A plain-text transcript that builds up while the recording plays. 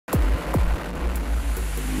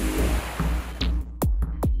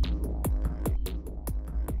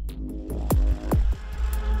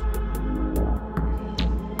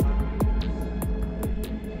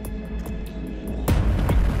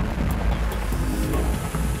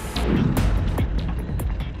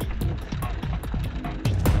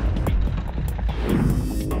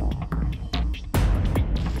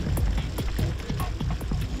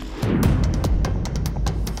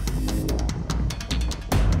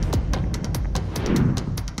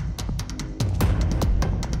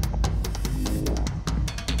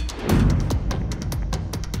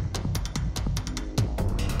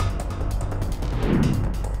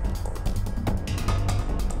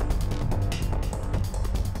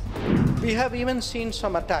We have even seen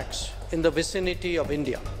some attacks in the vicinity of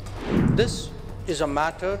India. This is a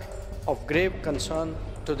matter of grave concern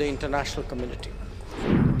to the international community.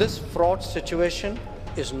 This fraud situation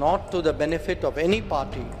is not to the benefit of any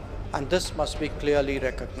party, and this must be clearly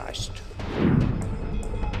recognized.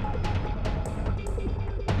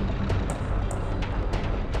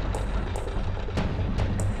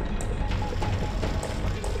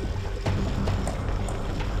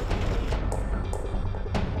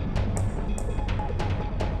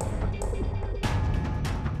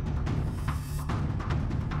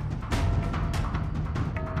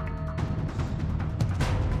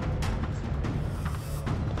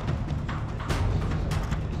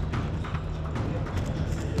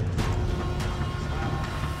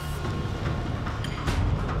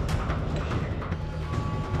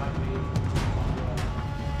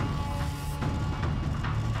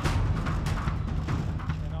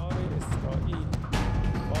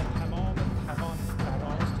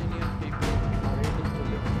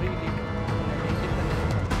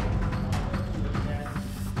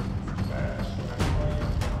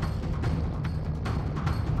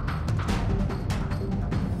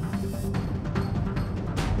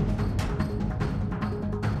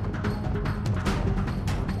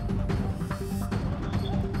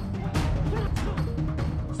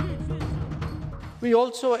 We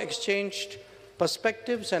also exchanged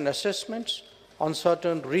perspectives and assessments on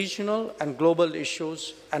certain regional and global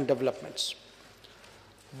issues and developments.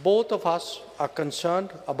 Both of us are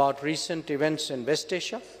concerned about recent events in West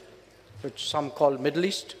Asia, which some call Middle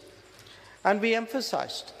East, and we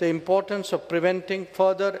emphasized the importance of preventing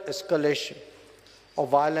further escalation of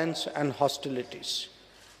violence and hostilities.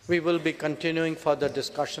 We will be continuing further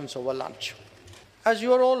discussions over lunch. As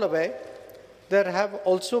you are all aware, there have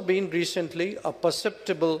also been recently a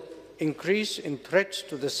perceptible increase in threats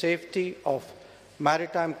to the safety of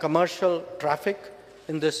maritime commercial traffic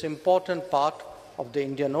in this important part of the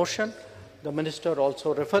Indian Ocean. The Minister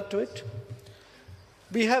also referred to it.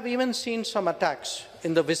 We have even seen some attacks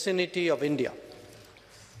in the vicinity of India.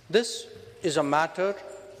 This is a matter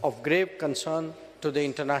of grave concern to the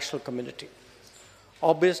international community.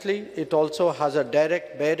 Obviously, it also has a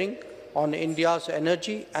direct bearing on India's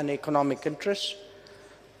energy and economic interests.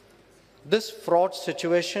 This fraud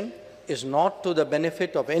situation is not to the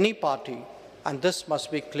benefit of any party, and this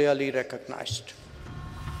must be clearly recognized.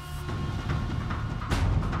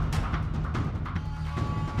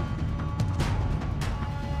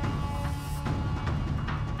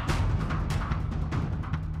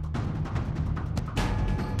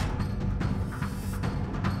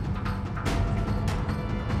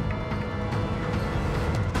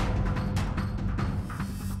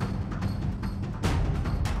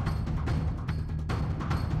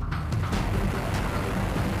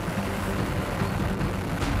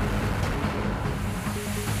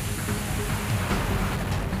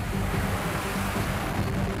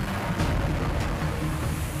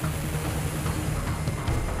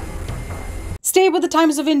 Stay with the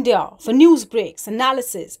Times of India for news breaks,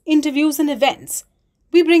 analysis, interviews and events.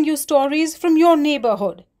 We bring you stories from your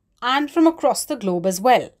neighborhood and from across the globe as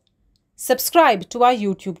well. Subscribe to our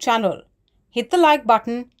YouTube channel. Hit the like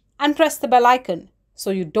button and press the bell icon so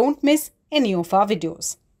you don't miss any of our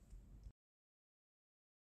videos.